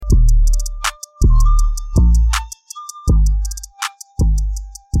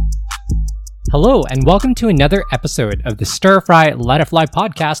Hello, and welcome to another episode of the Stir Fry Let It Fly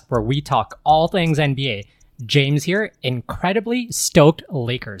podcast, where we talk all things NBA. James here, incredibly stoked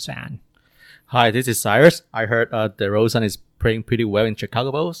Lakers fan. Hi, this is Cyrus. I heard DeRozan is playing pretty well in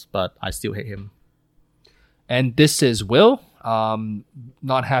Chicago Bulls, but I still hate him. And this is Will.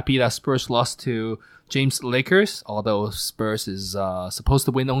 Not happy that Spurs lost to James Lakers, although Spurs is supposed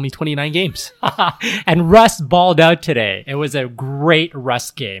to win only 29 games. And Russ balled out today. It was a great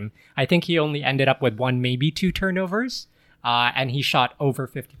Russ game. I think he only ended up with one, maybe two turnovers, and he shot over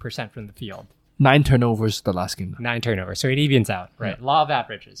 50% from the field. 9 turnovers the last game. 9 turnovers. So it evens out, right? Yeah. Law of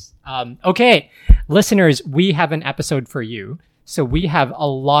averages. Okay, listeners, we have an episode for you. So we have a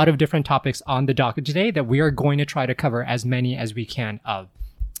lot of different topics on the docket today that we are going to try to cover as many as we can of.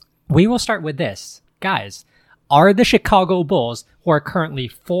 We will start with this. Guys, are the Chicago Bulls, who are currently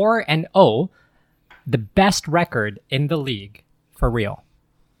 4-0, the best record in the league for real?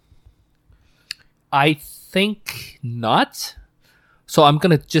 I think not. So I'm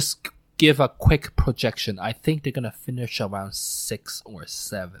going to just give a quick projection. I think they're going to finish around 6th or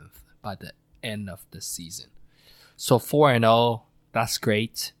 7th by the end of the season. So 4-0, that's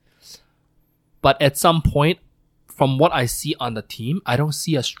great. But at some point, from what I see on the team, I don't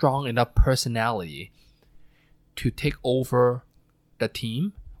see a strong enough personality to take over the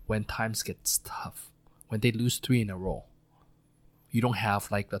team when times get tough. When they lose 3 in a row. You don't have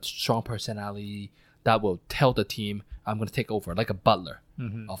like that strong personality that will tell the team, I'm going to take over, like a Butler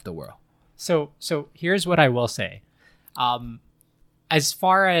of the world. So here's what I will say. As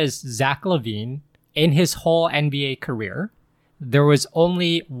far as Zach LaVine, in his whole NBA career, there was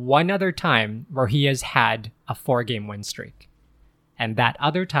only one other time where he has had a 4-game win streak. And that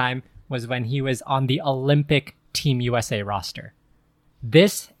other time was when he was on the Olympic Team USA roster.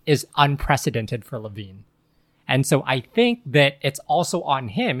 This is unprecedented for LaVine. And so I think that it's also on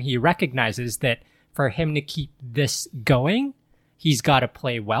him. He recognizes that for him to keep this going, he's got to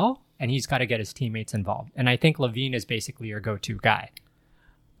play well and he's got to get his teammates involved. And I think LaVine is basically your go-to guy.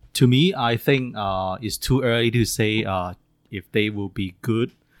 To me, I think it's too early to say if they will be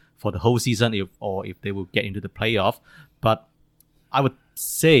good for the whole season or if they will get into the playoff. But I would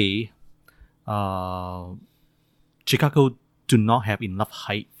say Chicago do not have enough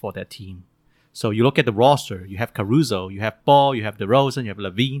height for their team. So you look at the roster, you have Caruso, you have Ball, you have DeRozan, you have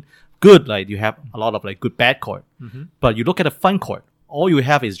LaVine. Good, like you have a lot of like good backcourt. But you look at the front court, all you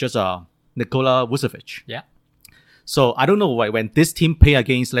have is just Nikola Vucevic. Yeah. So I don't know why when this team play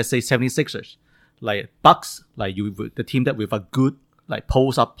against, let's say, 76ers, like Bucks, like the team that with a good like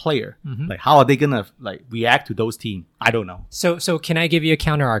post-up player, like how are they gonna like react to those teams? I don't know. So can I give you a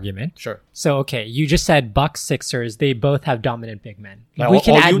counter argument? Sure. So okay, you just said Bucks, Sixers, they both have dominant big men. Like, we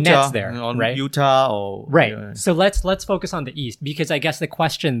can add Utah, Nets there, right? Utah or right. Yeah. So let's focus on the East, because I guess the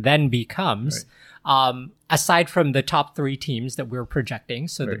question then becomes, aside from the top 3 teams that we're projecting,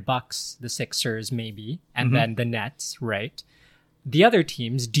 so the Bucks, the Sixers, maybe, and then the Nets, right? The other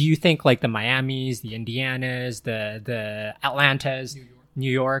teams, do you think like the Miamis, the Indianas, the Atlantas, New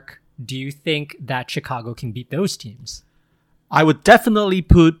York, do you think that Chicago can beat those teams? I would definitely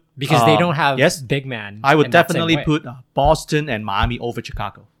put because they don't have big man. I would definitely put Boston and Miami over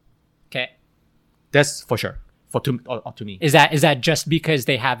Chicago. Okay, that's for sure. To me, is that just because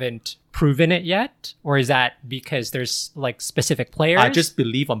they haven't proven it yet, or is that because there's like specific players? I just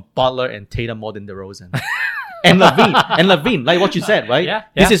believe on Butler and Tatum more than DeRozan. And LaVine, like what you said, right? Yeah.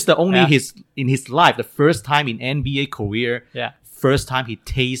 This is the only in his life, the first time in NBA career, first time he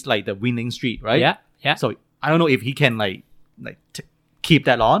tastes like the winning streak, right? Yeah. So I don't know if he can keep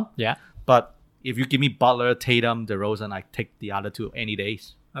that on. Yeah. But if you give me Butler, Tatum, DeRozan, I take the other two any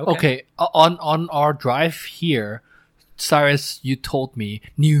days. Okay. On our drive here, Cyrus, you told me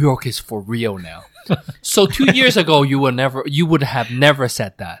New York is for real now. So 2 years ago, you would have never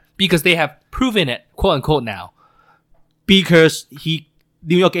said that because they have proven it, quote unquote, now. Because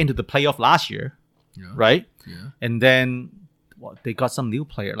New York get into the playoff last year, right? Yeah. And then they got some new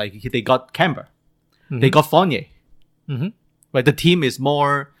player, like they got Kemba, they got Fournier. Right, the team is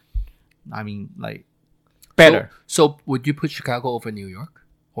more, better. So would you put Chicago over New York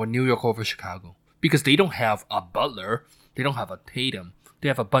or New York over Chicago? Because they don't have a Butler, they don't have a Tatum, they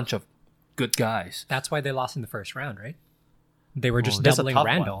have a bunch of good guys. That's why they lost in the first round, right? They were just doubling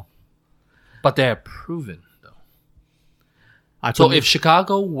Randall. But they're proven, though. So if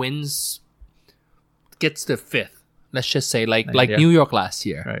Chicago gets the 5th, let's just say like New York last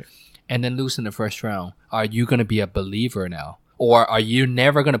year, right, and then lose in the first round, are you going to be a believer now? Or are you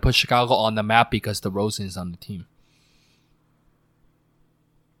never going to put Chicago on the map because DeRozan is on the team?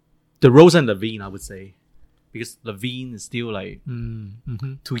 DeRozan and LaVine, I would say. Because LaVine is still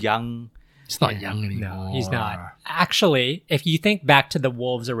too young. He's not young anymore. No, he's not. Actually, if you think back to the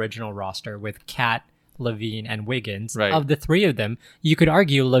Wolves original roster with Cat, Levine, and Wiggins, Right. of the three of them, you could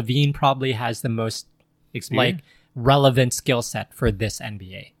argue Levine probably has the most Experience? relevant skill set for this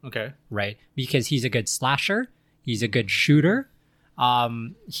NBA, Okay. right? Because he's a good slasher, he's a good shooter.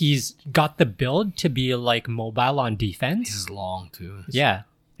 He's got the build to be like mobile on defense. He's long too. Yeah.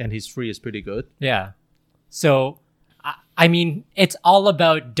 And his free is pretty good. Yeah. So, I mean, it's all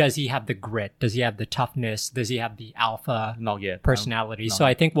about, does he have the grit? Does he have the toughness? Does he have the alpha Not yet. personality? No. So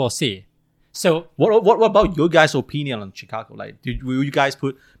I think we'll see. So What about your guys' opinion on Chicago? Like, will you guys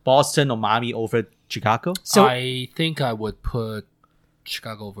put Boston or Miami over Chicago? So- I think I would put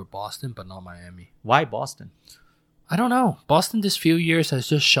Chicago over Boston, but not Miami. Why Boston? I don't know. Boston this few years has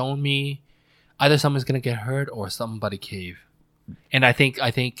just shown me either someone's gonna get hurt or somebody cave. And I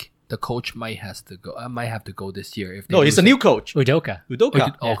think the coach might have to go this year. If they No, it's a lose new coach. Udoka. Udoka.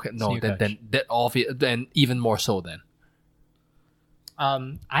 Yeah, okay, it's no, new coach. then obvious, then even more so then.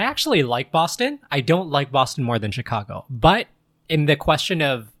 I actually like Boston. I don't like Boston more than Chicago. But in the question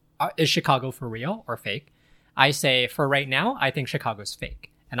of is Chicago for real or fake, I say for right now, I think Chicago's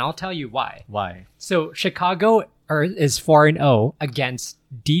fake. And I'll tell you why. Why? So Chicago is 4-0 against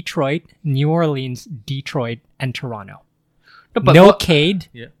Detroit, New Orleans, Detroit, and Toronto. But No what, Cade,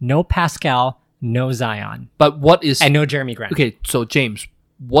 Yeah. no Pascal, no Zion, but what is and no Jeremy Grant. okay? So James,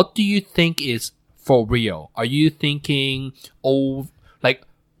 what do you think is for real? Are you thinking like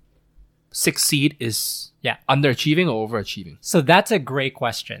 6 seed is Yeah. underachieving or overachieving? So that's a great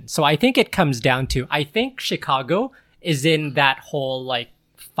question. So I think it comes down to, I think Chicago is in that whole like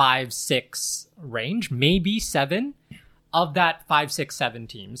 5-6 range, maybe 7 of that 5-6-7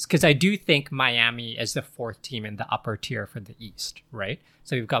 teams. Because I do think Miami is the 4th team in the upper tier for the East, right?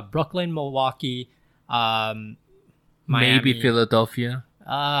 So you've got Brooklyn, Milwaukee, Miami. Maybe Philadelphia.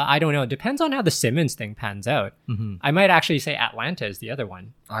 I don't know. It depends on how the Simmons thing pans out. I might actually say Atlanta is the other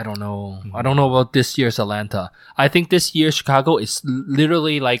one. I don't know. I don't know about this year's Atlanta. I think this year Chicago is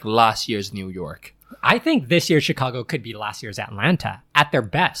literally like last year's New York. I think this year Chicago could be last year's Atlanta at their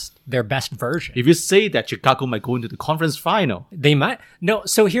best version. If you say that Chicago might go into the conference final, They might. No,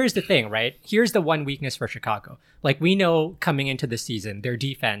 so here's the thing, right? Here's the one weakness for Chicago. Like, we know coming into the season, their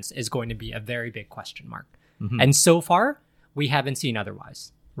defense is going to be a very big question mark. And so far, we haven't seen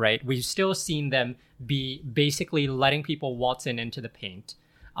otherwise, right? We've still seen them be basically letting people waltz into the paint.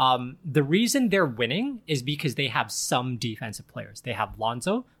 The reason they're winning is because they have some defensive players. They have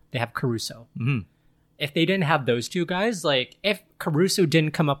Lonzo, they have Caruso. If they didn't have those two guys, like if Caruso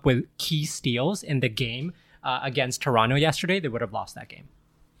didn't come up with key steals in the game against Toronto yesterday, they would have lost that game.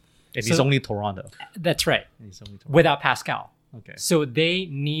 and So- it's only Toronto. That's right. It's only Toronto. Without Pascal. Okay. So they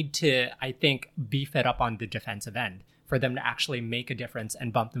need to, I think, beef it up on the defensive end for them to actually make a difference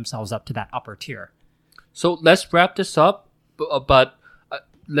and bump themselves up to that upper tier. So let's wrap this up, but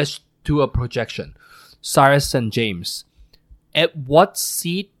let's do a projection. Cyrus and James, at what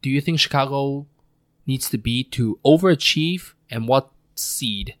seed do you think Chicago needs to be to overachieve, and what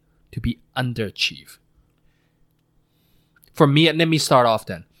seed to be underachieve? For me, let me start off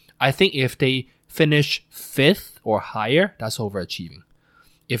then. I think if they finish 5th or higher, that's overachieving.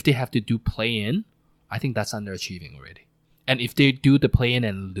 If they have to do play-in, I think that's underachieving already. And if they do the play-in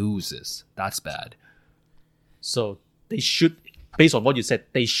and loses, that's bad. So they should, based on what you said,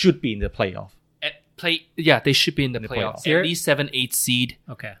 they should be in the playoff. They should be in the playoff. playoff. At least 7-8 seed.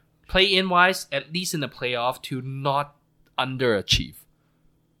 Okay. Play-in wise, at least in the playoff to not underachieve.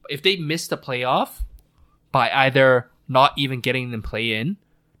 If they miss the playoff by either not even getting in the play-in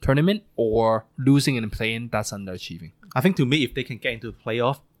tournament or losing in the play-in, that's underachieving. I think to me, if they can get into the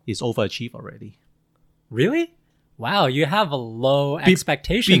playoff, it's overachieved already. Really? Wow, you have a low Be-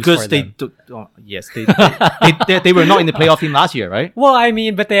 expectations Because for they, them. yes, they were not in the playoff team last year, right? Well, I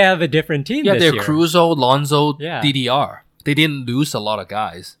mean, but they have a different team Yeah, this they're year. Caruso, Lonzo, Yeah. DDR. They didn't lose a lot of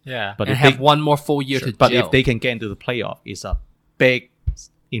guys. Yeah. But And if have they, one more full year to but gel. if they can get into the playoff, it's a big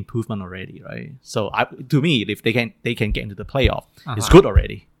improvement already, right? So to me, if they can get into the playoff, it's good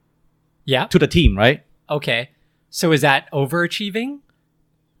already Yeah. to the team, right? Okay. So is that overachieving?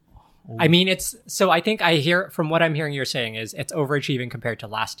 I mean, I think I hear from what I'm hearing you're saying is it's overachieving compared to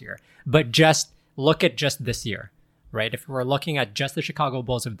last year. But just look at just this year, right? If we're looking at just the Chicago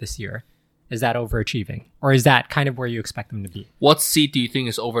Bulls of this year, is that overachieving? Or is that kind of where you expect them to be? What seed do you think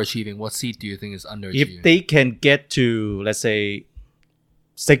is overachieving? What seed do you think is underachieving? If they can get to, let's say,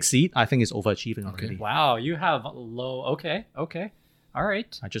 6 seed, I think it's overachieving already. Wow, you have low. Okay. All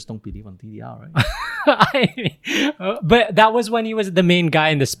right. I just don't believe on DDR, right? But that was when he was the main guy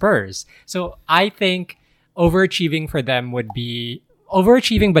in the Spurs. So I think overachieving for them would be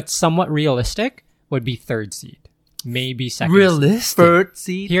overachieving but somewhat realistic would be third seed, maybe second. Realistic. Third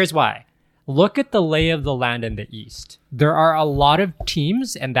seed. Here's why. Look at the lay of the land in the East. There are a lot of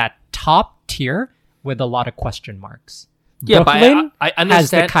teams in that top tier with a lot of question marks. Yeah, but Brooklyn I has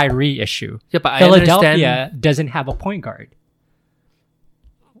the understand. Kyrie issue. Yeah, but I Philadelphia understand. doesn't have a point guard.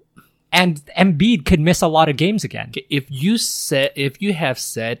 And Embiid could miss a lot of games again. If you have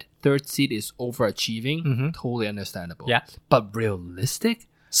said third seed is overachieving, totally understandable. Yeah. But realistic?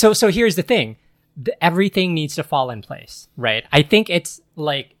 So here's the thing. Everything needs to fall in place, right? I think it's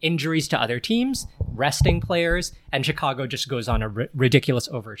like injuries to other teams, resting players, and Chicago just goes on a ridiculous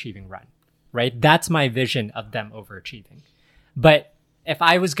overachieving run, right? That's my vision of them overachieving. But if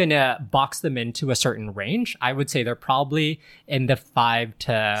I was going to box them into a certain range, I would say they're probably in the 5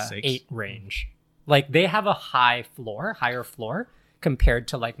 to 6. 8 range. Like they have a higher floor compared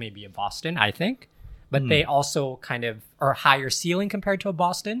to like maybe a Boston, I think. But they also kind of are higher ceiling compared to a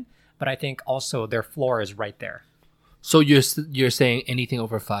Boston. But I think also their floor is right there. So you're saying anything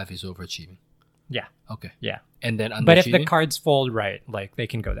over 5 is overachieving? Yeah. Okay. Yeah. And then underachieving? But if the cards fold right, like they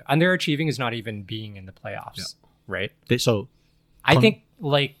can go there. Underachieving is not even being in the playoffs, right? So I think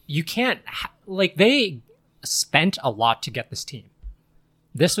like you can't like they spent a lot to get this team.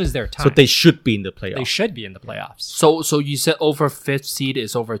 This was their time. so they should be in the playoffs. They should be in the playoffs. So you said over 5th seed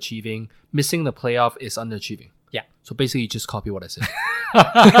is overachieving. Missing the playoff is underachieving. Yeah. So basically, you just copy what I said.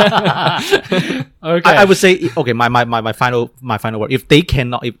 Okay. I would say okay. My final word. If they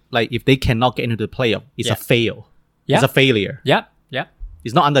cannot get into the playoff, it's Yeah. a fail. Yeah. It's a failure. Yep. Yep.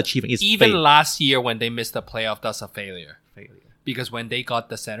 It's not underachieving. It's Even fail. last year when they missed the playoff, that's a failure. Because when they got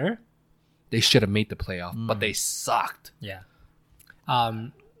the center, they should have made the playoff, but they sucked. Yeah.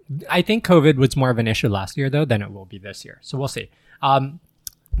 I think COVID was more of an issue last year though than it will be this year. So we'll see.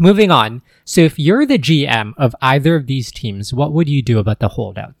 Moving on. So if you're the GM of either of these teams, what would you do about the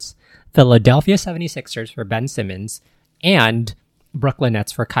holdouts? Philadelphia 76ers for Ben Simmons and Brooklyn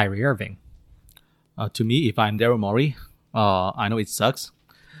Nets for Kyrie Irving. To me, if I'm Daryl Morey, I know it sucks.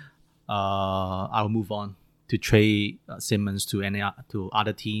 I'll move on to trade Simmons to to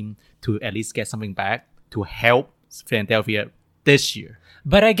other team to at least get something back to help Philadelphia this year.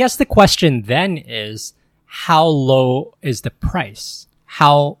 But I guess the question then is, how low is the price?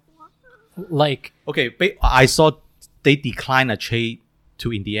 How, like, Okay, I saw they declined a trade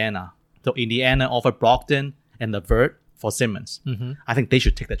to Indiana. So Indiana offered Brogdon and LeVert for Simmons. I think they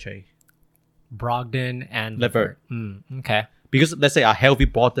should take the trade. Brogdon and LeVert. Okay. Because let's say a healthy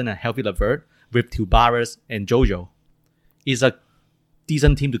Brogdon and a healthy LeVert with Tobias and JoJo is a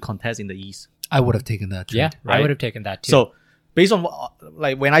decent team to contest in the East. I would have taken that trade. Yeah, I Right. would have taken that too. So based on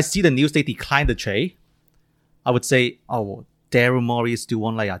like when I see the news they declined the trade, I would say, Daryl Morey still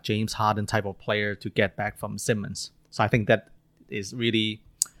want like a James Harden type of player to get back from Simmons. So I think that is really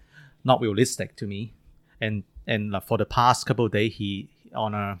not realistic to me. And for the past couple of days, he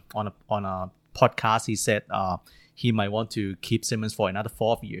on a podcast he said he might want to keep Simmons for another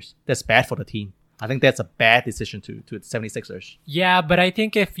 4 years. That's bad for the team. I think that's a bad decision to the 76ers. Yeah, but I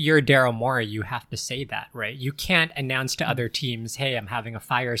think if you're Daryl Morey, you have to say that, right? You can't announce to other teams, hey, I'm having a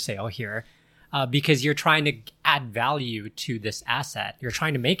fire sale here, because you're trying to add value to this asset. You're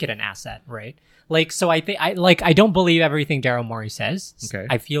trying to make it an asset, right? Like, so I think I don't believe everything Daryl Morey says. Okay.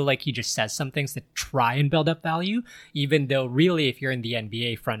 I feel like he just says some things that try and build up value, even though really, if you're in the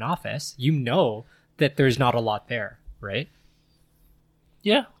NBA front office, you know that there's not a lot there, right?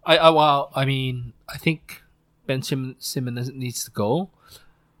 Yeah. I think Ben Simmons needs to go,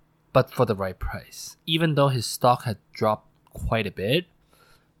 but for the right price. Even though his stock had dropped quite a bit,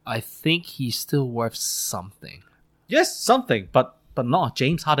 I think he's still worth something. Yes, something, but not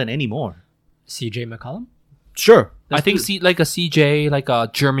James Harden anymore. CJ McCollum? Sure. I think like a CJ, like a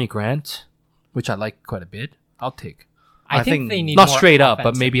Jeremy Grant, which I like quite a bit, I'll take. I think think they need Not more straight up, but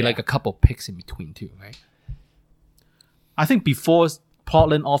offensive, maybe yeah. like a couple picks in between too, right? I think before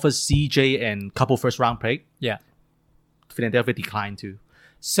Portland offers CJ and couple first round pick, Yeah. Philadelphia declined too.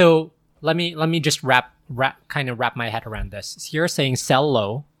 So let me just wrap my head around this. So you're saying sell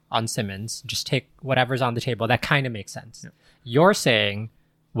low on Simmons, just take whatever's on the table. That kind of makes sense. You're saying,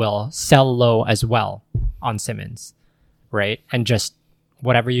 well, sell low as well on Simmons, right? And just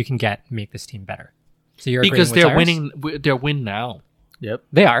whatever you can get, make this team better. So you're Because agreeing with they're Cyrus? winning. They're win now. Yep.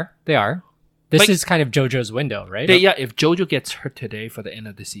 They are. This Like- is kind of JoJo's window, right? If JoJo gets hurt today for the end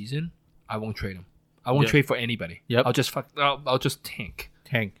of the season, I won't trade him. I won't Yeah. trade for anybody. Yep. I'll just tank.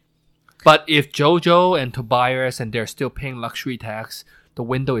 Tank. But if JoJo and Tobias and they're still paying luxury tax, the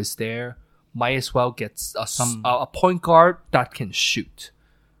window is there. Might as well get a point guard that can shoot.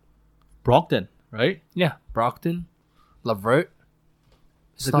 Brogdon, right? Yeah, Brogdon, LeVert.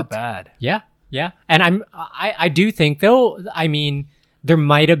 It's not bad. Yeah, yeah. And I do think though, I mean, there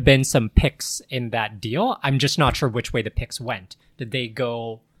might have been some picks in that deal. I'm just not sure which way the picks went. Did they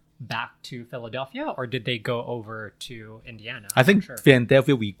go back to Philadelphia or did they go over to Indiana? I think I'm not sure.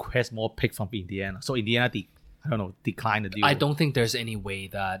 Philadelphia request more pick from Indiana. So Indiana, declined the deal. I don't think there's any way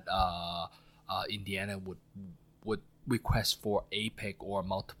that Indiana would request for a pick or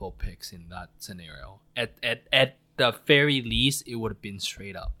multiple picks in that scenario. At the very least, it would have been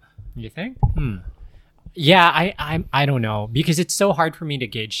straight up. You think? Yeah, I don't know because it's so hard for me to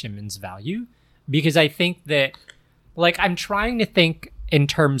gauge Simmons' value because I think that like I'm trying to think in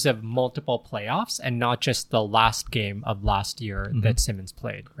terms of multiple playoffs and not just the last game of last year that Simmons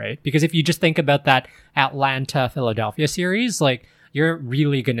played, right? Because if you just think about that Atlanta-Philadelphia series, like you're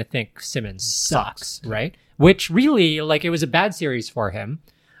really going to think Simmons sucks, right? Which really, like it was a bad series for him.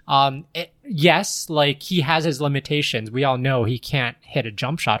 Yes, like he has his limitations. We all know he can't hit a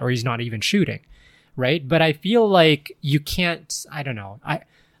jump shot or he's not even shooting, right? But I feel like you can't, I don't know.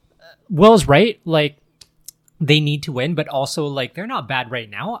 Will's right. Like they need to win, but also like they're not bad right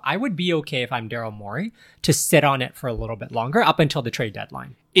now. I would be okay if I'm Daryl Morey to sit on it for a little bit longer up until the trade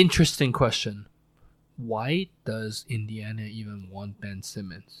deadline. Interesting question. Why does Indiana even want Ben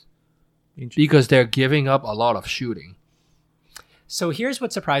Simmons? Because they're giving up a lot of shooting. So here's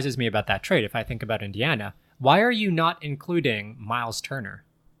what surprises me about that trade. If I think about Indiana, why are you not including Miles Turner?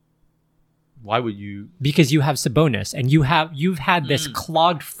 Why would you? Because you have Sabonis and you've had this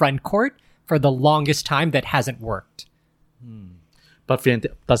clogged front court for the longest time that hasn't worked. But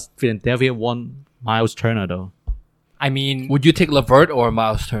does Philadelphia want Miles Turner though? I mean, Would you take Levert or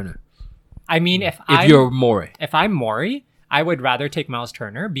Miles Turner? I mean, If you're Morey. if I'm Morey, I would rather take Miles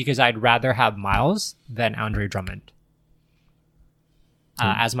Turner because I'd rather have Miles than Andre Drummond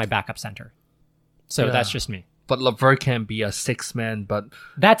as my backup center. So Yeah. that's just me. But Levert can be a 6-man, but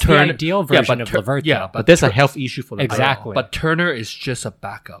That's Turner- the ideal yeah, version but of Levert. yeah, though. But there's a health issue for them. Exactly. but Turner is just a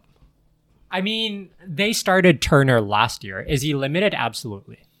backup. I mean, they started Turner last year. Is he limited?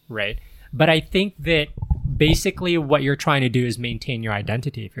 Absolutely. Right. But I think that basically what you're trying to do is maintain your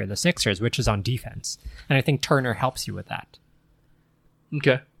identity if you're the Sixers, which is on defense. And I think Turner helps you with that.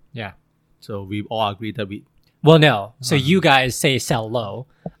 Okay. Yeah. So we all agree that we. Well, no. So you guys say sell low.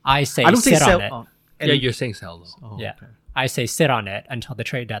 I say I don't sit say sell. on it. Yeah, you're saying sell though. Oh, Yeah. okay. I say sit on it until the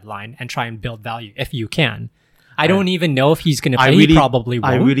trade deadline and try and build value if you can. I don't even know if he's going to play. He probably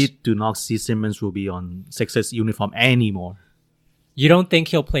won't. I really do not see Simmons will be on Sixers uniform anymore. You don't think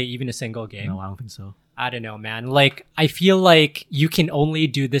he'll play even a single game? No, I don't think so. I don't know, man. Like, I feel like you can only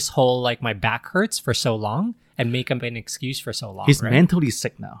do this whole, like, my back hurts for so long and make up an excuse for so long. He's right? mentally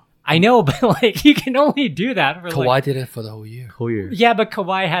sick now. I know, but, like, you can only do that for, Kawhi like... did it for the whole year. Whole year. Yeah, but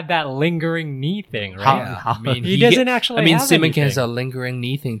Kawhi had that lingering knee thing, right? How- I mean, He doesn't actually I mean, have Simmons has anything. a lingering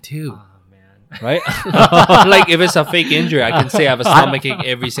knee thing too, Oh, man. right? Like if it's a fake injury, I can say I have a stomachache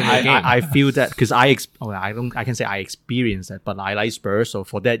every single game. I feel that because I can say I experienced that, but I like Spurs, so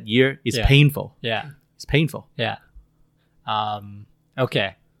for that year it's Yeah. painful. Yeah, It's painful. yeah.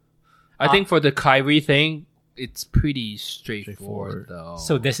 Okay. I think for the Kyrie thing, it's pretty straightforward though.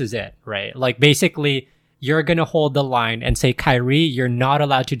 So this is it, right? Like, basically, you're going to hold the line and say, Kyrie, you're not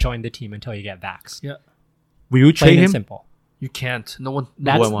allowed to join the team until you get vaxxed. yeah, Will you trade Plain and him? simple. you can't. No one.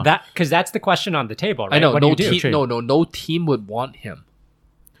 That's one wants. that because that's the question on the table, right? I know. What do No you do? team. No team would want him.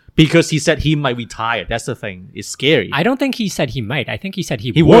 Because he said he might retire. That's the thing. It's scary. I don't think he said he might. I think he said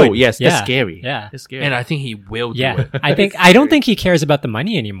he he would. will. Yes, Yeah. that's scary. Yeah. That's scary. And I think he will do Yeah. it. I don't think he cares about the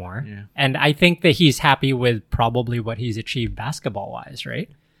money anymore. Yeah. And I think that he's happy with probably what he's achieved basketball wise, right?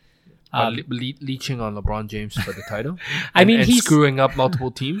 Leeching on LeBron James for the title. I mean, and he's- screwing up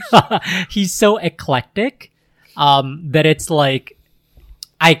multiple teams. He's so eclectic that it's like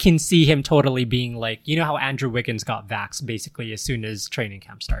I can see him totally being like, you know how Andrew Wiggins got vaxxed basically as soon as training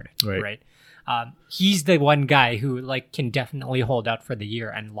camp started, Right. He's the one guy who like can definitely hold out for the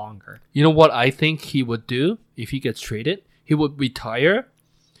year and longer. You know what I think he would do if he gets traded? He would retire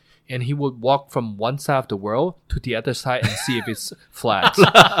and he would walk from one side of the world to the other side and see if it's flat.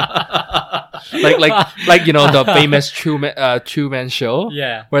 like you know the famous Truman show,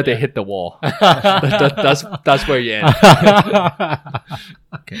 Yeah, where they hit the wall. That's where you end.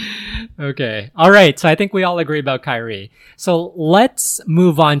 Okay. All right. So I think we all agree about Kyrie. So let's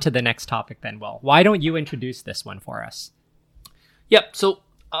move on to the next topic then, Will. Why don't you introduce this one for us? Yep. So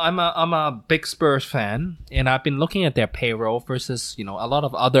I'm a big Spurs fan, and I've been looking at their payroll versus a lot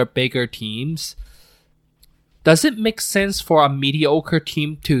of other bigger teams. Does it make sense for a mediocre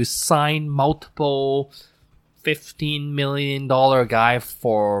team to sign multiple $15 million guy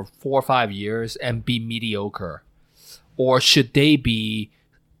for 4 or 5 years and be mediocre? Or should they be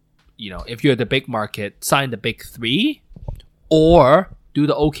if you're the big market, sign the big three, or do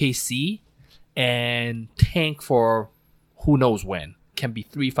the OKC and tank for who knows when. Can be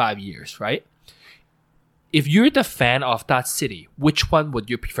 3-5 years, right? If you're the fan of that city, which one would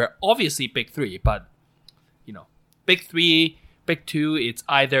you prefer? Obviously, big three, but big three, big two, it's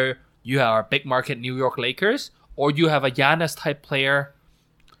either you are a big market New York Lakers, or you have a Giannis type player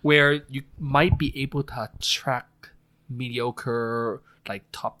where you might be able to attract mediocre, like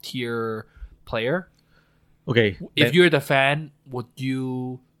top tier player. Okay. If you're the fan, would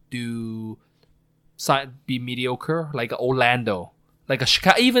you be mediocre like Orlando, like a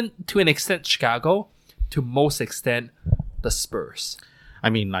Chicago, even to an extent Chicago, to most extent the Spurs? I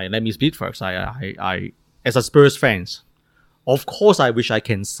mean, like, let me speak first. I as a Spurs fans, of course, I wish I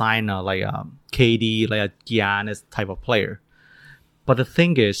can sign a KD, like a Giannis type of player. But the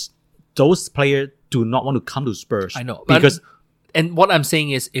thing is, those players do not want to come to Spurs. I know, because and what I'm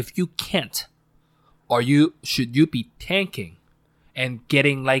saying is, if you can't, should you be tanking and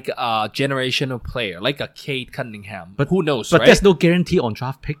getting like a generational player, like a Cade Cunningham? But who knows? But right? there's no guarantee on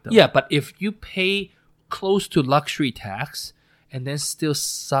draft pick, though. Yeah, but if you pay close to luxury tax and then still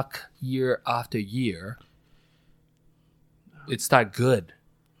suck year after year, it's not good.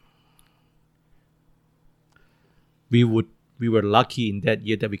 We were lucky in that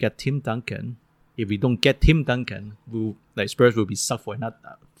year that we got Tim Duncan. If we don't get Tim Duncan, Spurs will be stuck for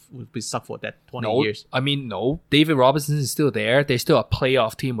that 20 years. I mean, no. David Robinson is still there. They're still a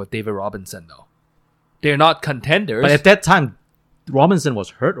playoff team with David Robinson, though. They're not contenders. But at that time, Robinson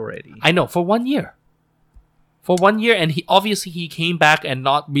was hurt already. I know, for 1 year. For 1 year, and he came back and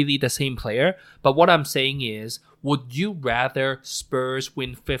not really the same player. But what I'm saying is, would you rather Spurs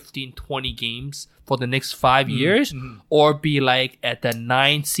win 15, 20 games for the next 5 years, or be like at the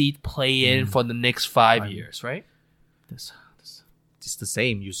 9 seed play-in for the next 5 years, right? It's the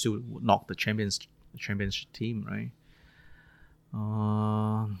same. You still knock the championship team, right?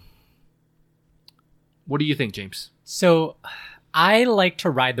 What do you think, James? So I like to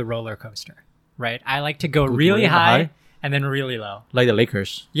ride the roller coaster, right? I like to go really high and then really low. Like the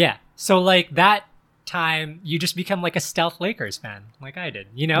Lakers. Yeah. So like that time, you just become like a stealth Lakers fan, like I did,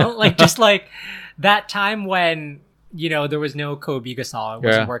 like just like that time when, there was no Kobe Gasol, it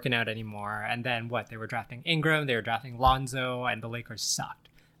wasn't working out anymore. And then they were drafting Ingram, they were drafting Lonzo, and the Lakers sucked,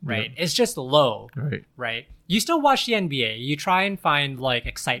 right? It's just low, right? You still watch the NBA, you try and find like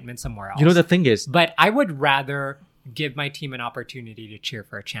excitement somewhere else. The thing is, but I would rather give my team an opportunity to cheer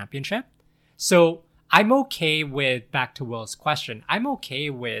for a championship. So I'm okay with, back to Will's question, I'm okay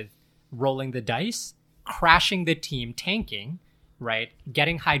with rolling the dice, crashing the team, tanking, right?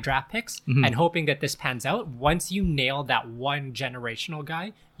 Getting high draft picks and hoping that this pans out. Once you nail that one generational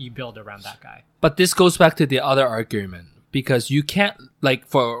guy, you build around that guy. But this goes back to the other argument, because you can't, like,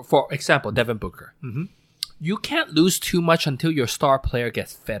 for example, Devin Booker. You can't lose too much until your star player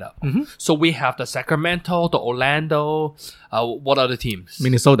gets fed up. So we have the Sacramento, the Orlando, what other teams?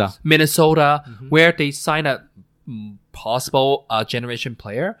 Minnesota, where they sign a possible generation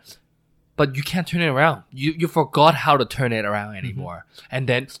player, but you can't turn it around. You forgot how to turn it around anymore. And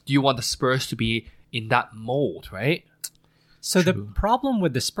then you want the Spurs to be in that mold, right? So the problem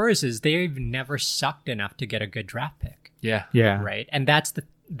with the Spurs is they've never sucked enough to get a good draft pick. Yeah. Right. And that's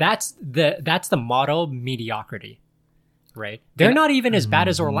the model mediocrity. Right. They're not even as bad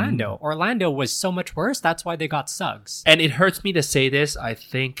as Orlando. Orlando was so much worse. That's why they got Suggs. And it hurts me to say this. I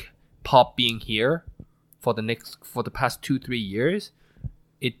think Pop being here for the past 2-3 years,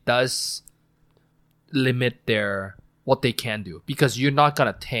 it does limit what they can do, because you're not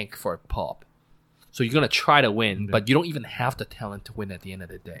gonna tank for Pop. So you're gonna try to win, but you don't even have the talent to win at the end of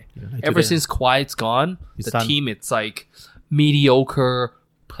the day. Ever since Kawhi's gone, the team, it's like mediocre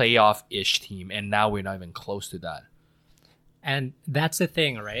playoff-ish team, and now we're not even close to that. And that's the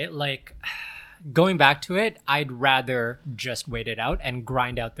thing, right? Like, going back to it, I'd rather just wait it out and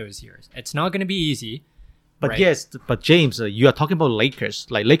grind out those years. It's not going to be easy. But yes, but James, you are talking about Lakers.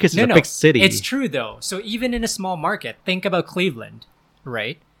 Like, Lakers is a big city. It's true, though. So even in a small market, think about Cleveland,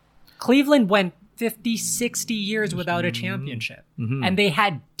 right? Cleveland went 50, 60 years without a championship. And they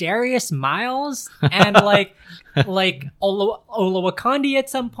had Darius Miles and like Olowokandi at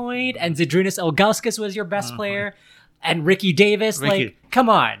some point, and Zydrunas Ilgauskas was your best player, and Ricky Davis. Like, come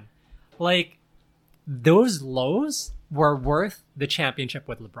on. Like, those lows were worth the championship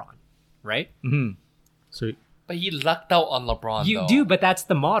with LeBron, right? But he lucked out on LeBron, You do, but that's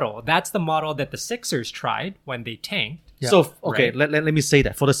the model. That's the model that the Sixers tried when they tanked. Yeah. So, okay, right? let me say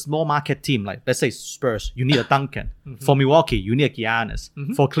that. For the small market team, like, let's say Spurs, you need a Duncan. For Milwaukee, you need a Giannis.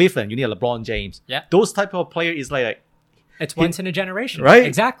 For Cleveland, you need a LeBron James. Yeah. Those type of player is like... It's once in a generation. Right?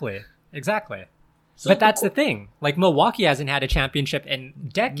 Exactly. exactly. So But that's the thing. Like Milwaukee hasn't had a championship in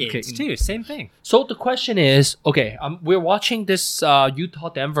decades too. Same thing. So the question is, okay, we're watching this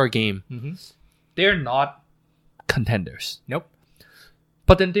Utah-Denver game. Mm-hmm. They're not contenders, Nope.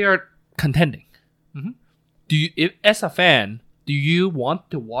 but then they are contending. Mhm. Do you, as a fan, do you want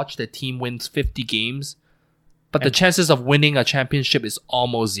to watch the team wins 50 games, but the chances of winning a championship is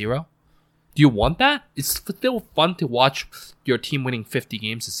almost zero? Do you want that? It's still fun to watch your team winning 50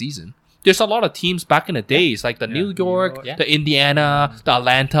 games a season. There's a lot of teams back in the days, like the New York, Yeah. the Indiana, the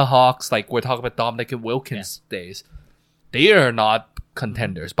Atlanta Hawks, like we're talking about Dominic Wilkins days. They are not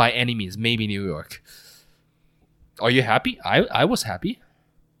contenders by any means. Maybe New York. Are you happy? I was happy.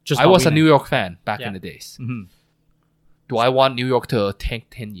 I was a New York fan back in the days. Mhm. Do I want New York to tank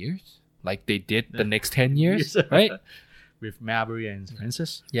 10 years? Like they did the next 10 years, right? with Marbury and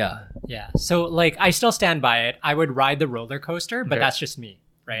Francis. Yeah. Yeah. So like I still stand by it. I would ride the roller coaster, but Okay. that's just me.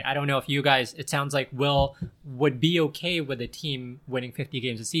 Right. I don't know if you guys, it sounds like Will would be okay with a team winning 50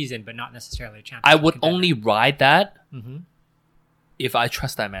 games a season, but not necessarily a championship. I would contender. only ride that Mhm. if I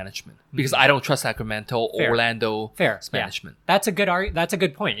trust that management. Because I don't trust Sacramento, Fair. Orlando Fair management. Yeah. That's a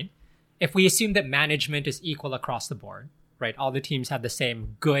good point. If we assume that management is equal across the board, right? All the teams have the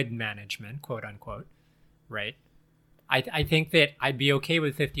same good management, quote unquote, right? I think that I'd be okay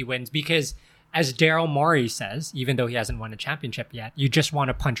with 50 wins because, as Daryl Morey says, even though he hasn't won a championship yet, you just want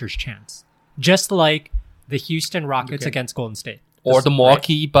a puncher's chance, just like the Houston Rockets against Golden State, Or the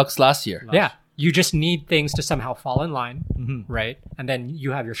Milwaukee Bucks last year. Yeah, you just need things to somehow fall in line, Mm-hmm. right? And then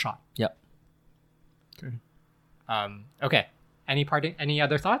you have your shot. Yep. Okay. Any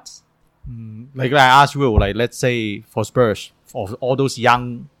other thoughts? Like I asked Will, like let's say for Spurs, for all those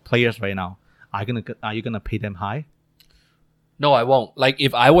young players right now, are you gonna pay them high? No, I won't. Like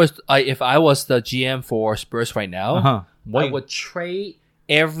if I was the GM for Spurs right now, I would trade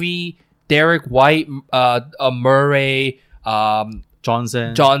every Derek White, Murray,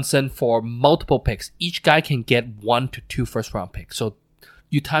 Johnson for multiple picks. Each guy can get 1 to 2 first round picks. So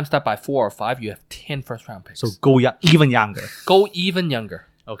you times that by 4 or 5, you have 10 first round picks. So go even younger. Go even younger.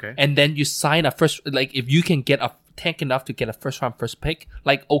 Okay. And then you sign a first, like if you can get a tank enough to get a first round first pick,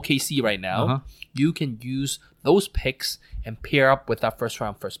 like OKC right now, you can use those picks and pair up with that first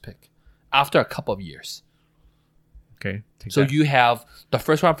round first pick after a couple of years. Okay. So you have the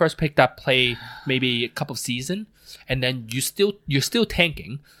first round first pick that play maybe a couple of season, and then you're still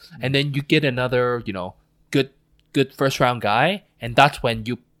tanking, and then you get another good first round guy, and that's when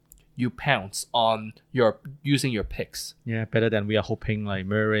you pounce on using your picks. Yeah, better than we are hoping like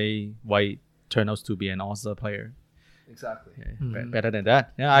Murray White turn out to be an All-Star player. Exactly. Yeah, better than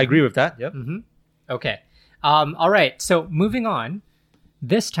that. Yeah, I agree with that. Yep. Okay. All right. So moving on.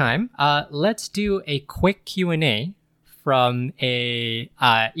 This time, let's do a quick Q&A from a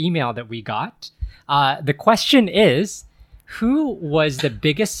email that we got. The question is, who was the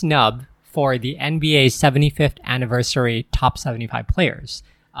biggest snub for the NBA's 75th anniversary top 75 players?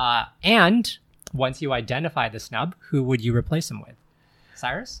 And once you identify the snub, who would you replace him with?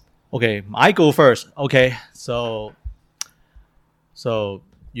 Cyrus? Okay, I go first. Okay, so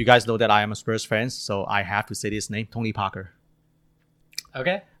you guys know that I am a Spurs fan, so I have to say this name, Tony Parker.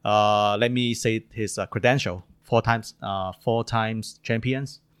 Okay. Let me say his credential: four times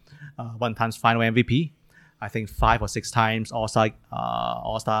champions, 1 time final MVP. I think 5 or 6 times All-Star,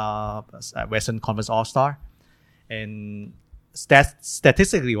 Western Conference All-Star, and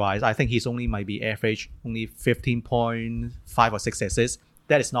statistically wise, I think he's only might be average only 15.5 or 6 assists.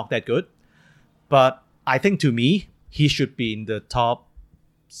 That is not that good, but I think to me he should be in the top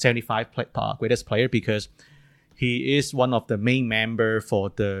 75 greatest player because he is one of the main member for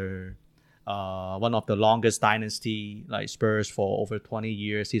the one of the longest dynasty like Spurs for over 20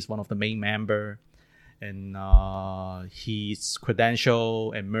 years. He's one of the main member, and his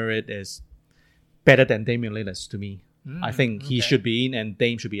credential and merit is better than Damian Lillard to me. I think he should be in and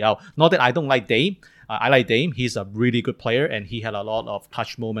Dame should be out. Not that I don't like Dame. I like Dame. He's a really good player and he had a lot of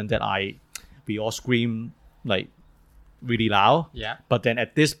clutch moments that we all scream like really loud. Yeah. But then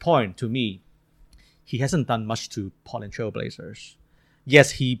at this point, to me, he hasn't done much to Portland Trail Blazers.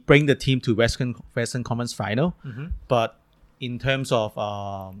 Yes, he bring the team to Western Conference Final, but in terms of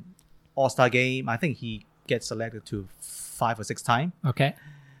All-Star game, I think he gets selected to 5 or 6 times. Okay.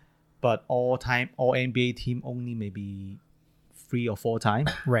 But all NBA team only maybe 3 or 4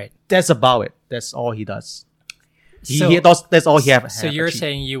 times. Right. That's about it. That's all he does. So- That's all he have. So you're achieved.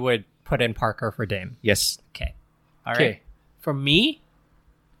 saying you would put in Parker for Dame? Yes. Okay. All right. Okay. For me,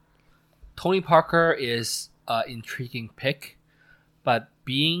 Tony Parker is an intriguing pick, but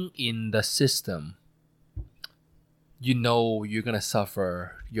being in the system, you know you're gonna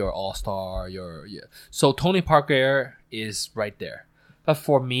suffer your all-star, so Tony Parker is right there. But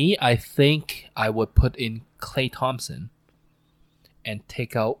for me, I think I would put in Klay Thompson and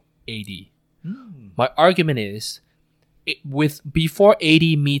take out AD. My argument is, before AD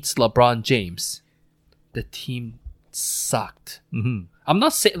meets LeBron James, the team sucked. I'm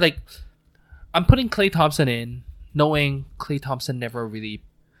not saying I'm putting Klay Thompson in, knowing Klay Thompson never really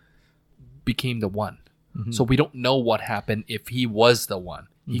became the one. So we don't know what happened if he was the one.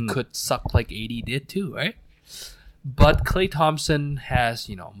 He could suck like AD did too, right? But Klay Thompson has,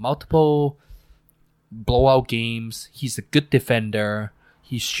 multiple blowout games. He's a good defender.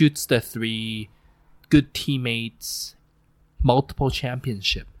 He shoots the three. Good teammates. Multiple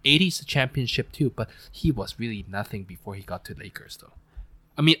championship. AD's a championship too, but he was really nothing before he got to Lakers though.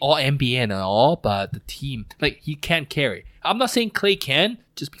 I mean, all NBA and all, but the team, he can't carry. I'm not saying Klay can,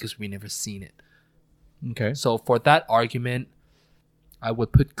 just because we never seen it. Okay. So for that argument, I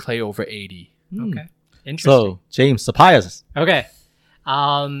would put Klay over AD. Okay. Interesting. So, James, surprise. Okay.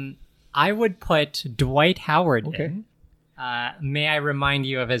 I would put Dwight Howard in. May I remind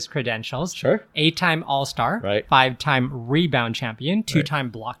you of his credentials? Sure. 8-time All-Star, Right. 5-time rebound champion, 2-time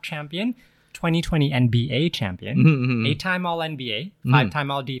block champion, 2020 NBA champion, 8-time All-NBA, 5-time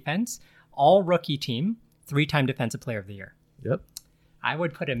All-Defense, All-Rookie team, 3-time Defensive Player of the Year. Yep. I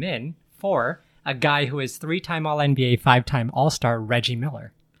would put him in for a guy who is 3-time All-NBA, 5-time All-Star, Reggie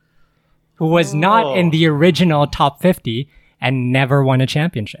Miller, who was not in the original top 50 and never won a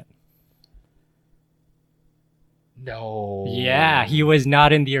championship. No. Yeah, he was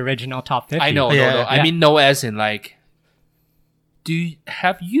not in the original top 50. I know. No. Yeah. I mean, no, as in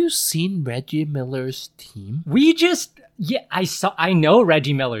have you seen Reggie Miller's team? I know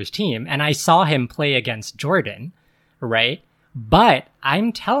Reggie Miller's team, and I saw him play against Jordan, right? But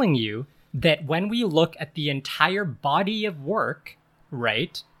I'm telling you that when we look at the entire body of work,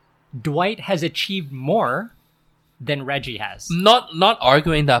 right, Dwight has achieved more than Reggie has. Not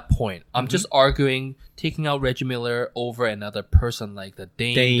arguing that point. I'm just arguing taking out Reggie Miller over another person like the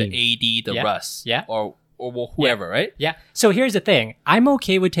Dame. The AD, the Russ, or whoever, right? Yeah. So here's the thing. I'm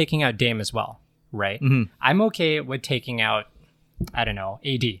okay with taking out Dame as well, right? I'm okay with taking out, I don't know,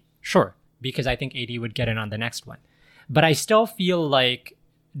 AD. Sure. Because I think AD would get in on the next one. But I still feel like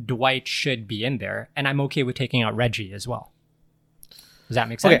Dwight should be in there, and I'm okay with taking out Reggie as well. Does that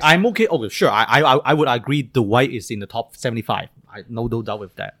make sense? Okay, I'm okay. Okay, sure. I would agree Dwight is in the top 75. No doubt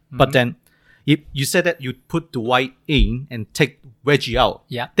with that. But then, if you said that you put Dwight in and take Reggie out,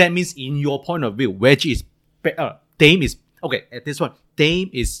 that means in your point of view, Reggie is better. Dame is okay at this one. Dame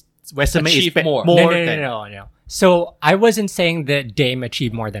is resume Achieve is more. No. So I wasn't saying that Dame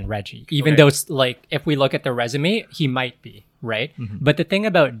achieved more than Reggie, even though if we look at the resume, he might be, right? But the thing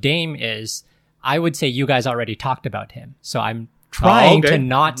about Dame is, I would say you guys already talked about him. So I'm trying to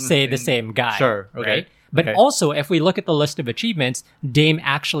not say the same guy. Sure. Okay. Right? But also, if we look at the list of achievements, Dame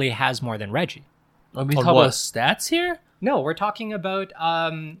actually has more than Reggie. Are we talking about stats here? No, we're talking about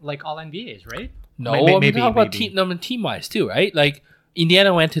all NBAs, right? No, we're talking about team-wise too, right? Like,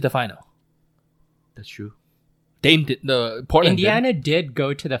 Indiana went to the final. That's true. Dame did, Portland Indiana did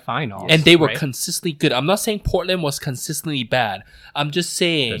go to the finals. And they were consistently good. I'm not saying Portland was consistently bad. I'm just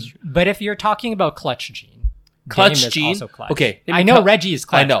saying... But if you're talking about Clutch Gene, Clutch Dame is Gene. also clutch. Okay. I know Reggie is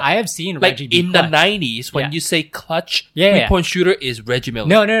clutch. I know. I have seen Reggie be in clutch. the 90s, when you say clutch, Yeah. three-point shooter is Reggie Miller.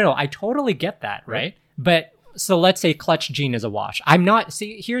 No. I totally get that, right? But so let's say Clutch Gene is a wash. I'm not...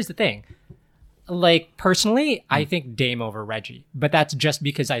 See, here's the thing. Like, personally, I think Dame over Reggie. But that's just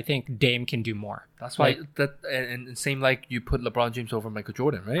because I think Dame can do more. That's why... And same like you put LeBron James over Michael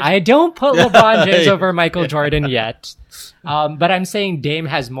Jordan, right? I don't put LeBron James over Michael Jordan yet. But I'm saying Dame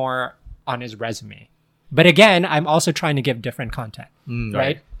has more on his resume. But again, I'm also trying to give different content,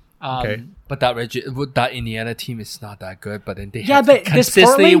 right? Okay. But that Indiana team is not that good. But then they but this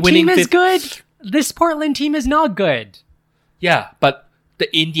Portland team is good. This Portland team is not good. Yeah, but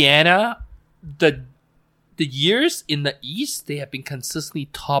the Indiana, the years in the East, they have been consistently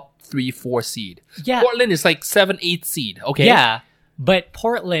top 3-4 seed. Yeah. Portland is like 7-8 seed. Okay. Yeah, but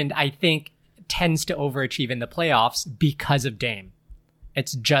Portland, I think, tends to overachieve in the playoffs because of Dame.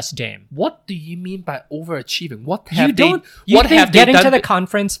 It's just Dame. What do you mean by overachieving? You think getting to the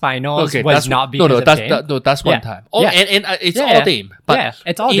conference finals was not because of Dame? That's one time. And it's all Dame. But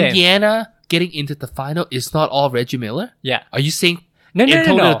it's all Dame. Indiana getting into the final is not all Reggie Miller? Yeah. Are you saying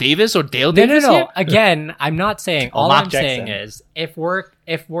No. Davis or Dale Davis? No. Here? Again, I'm not saying. All Mark I'm Jackson. saying is if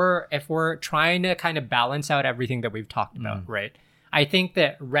we're trying to kind of balance out everything that we've talked about, right? I think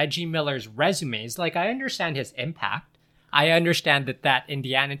that Reggie Miller's resumes, like I understand his impact. I understand that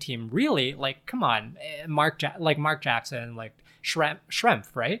Indiana team really, like, come on, Mark Jackson, like Schrempf,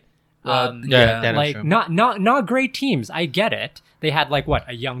 right? Dennis Like Schrempf. not great teams. I get it. They had like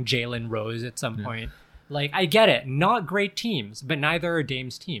a young Jalen Rose at some point. Like, I get it. Not great teams, but neither are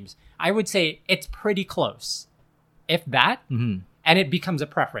Dame's teams. I would say it's pretty close, if that, and it becomes a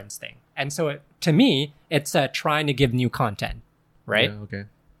preference thing. And so to me, it's trying to give new content, right? Yeah, okay.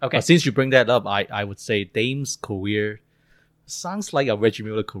 Okay. But since you bring that up, I would say Dame's career sounds like a Reggie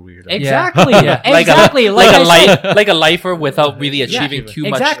Miller career. Though. Exactly. Yeah. Exactly. Like a lifer without really achieving too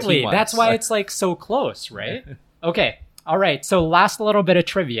much. Exactly. team-wise. That's why it's like so close, right? Okay. All right. So last little bit of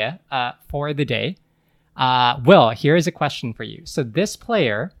trivia for the day. Will, here's a question for you. So this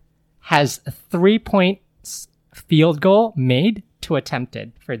player has 3 points field goal made to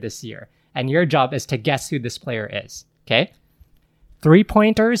attempted for this year. And your job is to guess who this player is. Okay.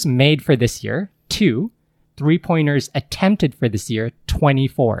 3-pointers made for this year, 2. 3-pointers attempted for this year,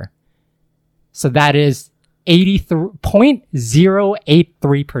 24. So that is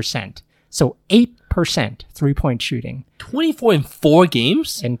 0.083%. So 8% 3-point shooting 24 in 4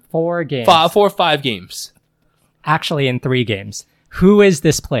 games? in 4 games. 4 or 5 games. Actually, in 3 games. Who is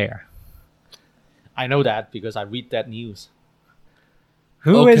this player? I know that because I read that news.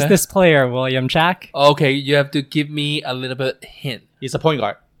 Who is Okay. this player, William Jack? Okay, you have to give me a little bit hint. He's a point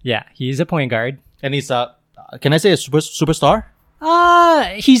guard, Yeah, he's a point guard. and he's a. Can I say a superstar?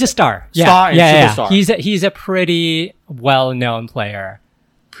 He's a star. Yeah, Star and yeah. superstar. He's a pretty well-known player.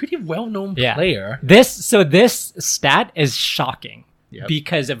 Pretty well-known Yeah. player. This stat is shocking Yep.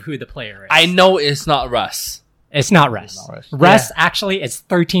 because of who the player is. I know it's not Russ. It's not Russ. not Russ. Russ actually is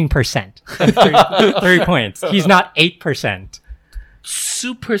 13%. 3 points. He's not 8%.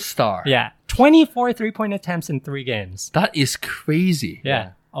 Superstar. Yeah. 24 3-point attempts in 3 games. That is crazy.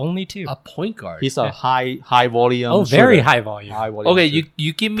 Yeah. Only 2. A point guard. He's a high volume. Oh, very shooter. high volume. High volume. Okay, shooter.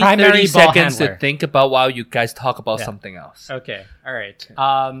 you give me Primary 30 ball seconds handler. to think about while you guys talk about Yeah. something else. Okay. All right.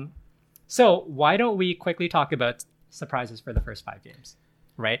 So why don't we quickly talk about surprises for the first 5 games?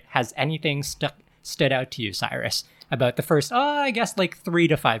 Right? Has anything stood out to you, Cyrus, about the first, I guess, like 3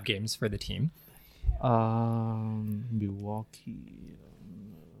 to 5 games for the team? Milwaukee.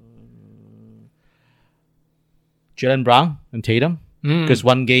 Jaylen Brown and Tatum. Because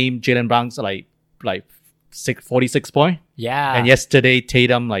one game Jaylen Brown's like 46 point, Yeah. and yesterday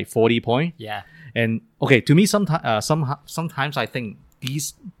Tatum like 40 point. Yeah. And okay, to me, sometimes I think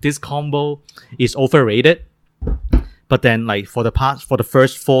this combo is overrated. But then, like for the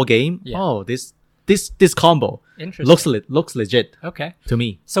first 4 game, Yeah. this combo Interesting. looks legit Okay. to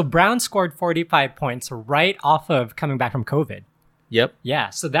me. So Brown scored 45 points right off of coming back from COVID. Yep.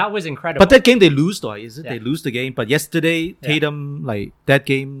 Yeah. So that was incredible. But that game they lose though, is it? Yeah. They lose the game. But yesterday Tatum, like that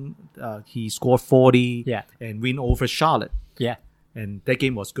game, he scored 40 Yeah. and win over Charlotte. yeah. And that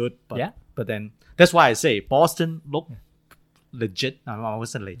game was good. But, Yeah. but then that's why I say Boston looked legit. I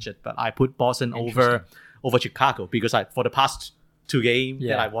wasn't legit, but I put Boston over Chicago because for the past 2 games that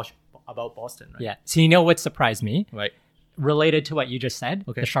Yeah. I watched about Boston, right? Yeah. So you know what surprised me? Right. Related to what you just said?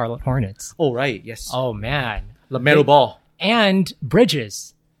 Okay. The Charlotte Hornets. Oh right, yes. Oh, man. LaMelo Ball. And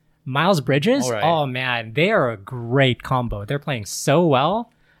Bridges. Miles Bridges. All right. Oh, man. They are a great combo. They're playing so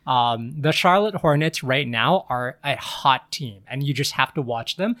well. The Charlotte Hornets right now are a hot team, and you just have to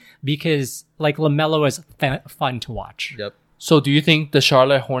watch them because, like, LaMelo is fun to watch. Yep. So do you think the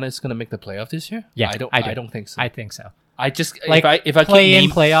Charlotte Hornets going to make the playoff this year? Yeah, I don't I do. think so. I think so. I just Like, if I play keep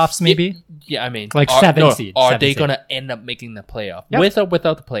in playoffs, maybe? Yeah, I mean, Like 7 seed, Are 7 they seed. gonna end up making the playoff Yep. with or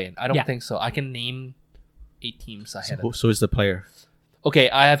without the play-in? I don't Yeah. think so. I can name 8 teams ahead of them. So is the player. Okay,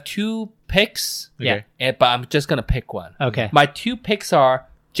 I have 2 picks. Yeah. But I'm just gonna pick one. Okay. My 2 picks are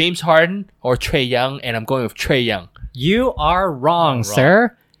James Harden or Trae Young, and I'm going with Trae Young. You are wrong,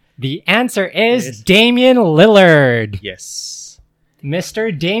 sir. The answer is Damian Lillard. Yes.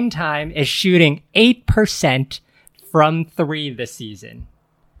 Mr. Dame Time is shooting 8% from 3 this season.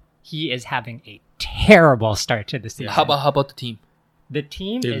 He is having a terrible start to the season. How about the team? The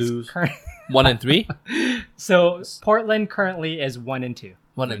team They is lose. 1 and 3, so Portland currently is 1 and 2.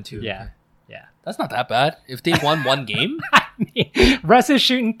 1 and 2. Yeah. Yeah. That's not that bad. If they won 1 game, Russ is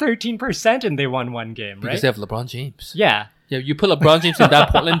shooting 13% and they won 1 game, right? because they have LeBron James. Yeah. Yeah, you put LeBron James in that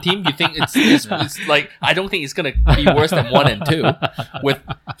Portland team, you think it's like, I don't think it's gonna be worse than 1 and 2,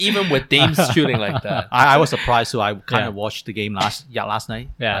 even with Dame's shooting like that. I was surprised too. I kind Yeah. of watched the game last night.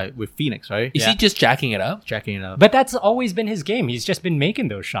 Yeah. With Phoenix, right? Is he just jacking it up? Checking it out. But that's always been his game. He's just been making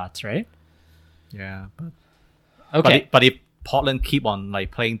those shots, right? yeah. Okay. But if Portland keep on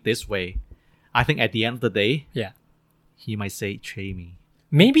like playing this way, I think at the end of the day, Yeah. he might say trade me.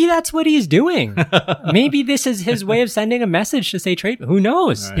 Maybe that's what he's doing. Maybe this is his way of sending a message to say trade. Who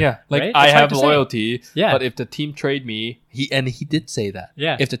knows? Yeah, like Right? I It's hard have to say. loyalty. Yeah. But if the team trade me, he did say that.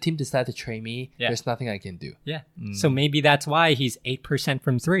 Yeah. If the team decide to trade me, Yeah. there's nothing I can do. Yeah. So maybe that's why he's 8%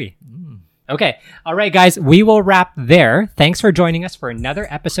 from 3. Okay. All right, guys. We will wrap there. Thanks for joining us for another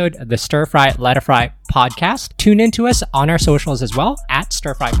episode of the Stir Fry Let It Fry podcast. Tune in to us on our socials as well at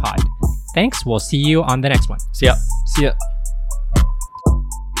Stir Fry Pod. Thanks. We'll see you on the next one. See ya. See ya.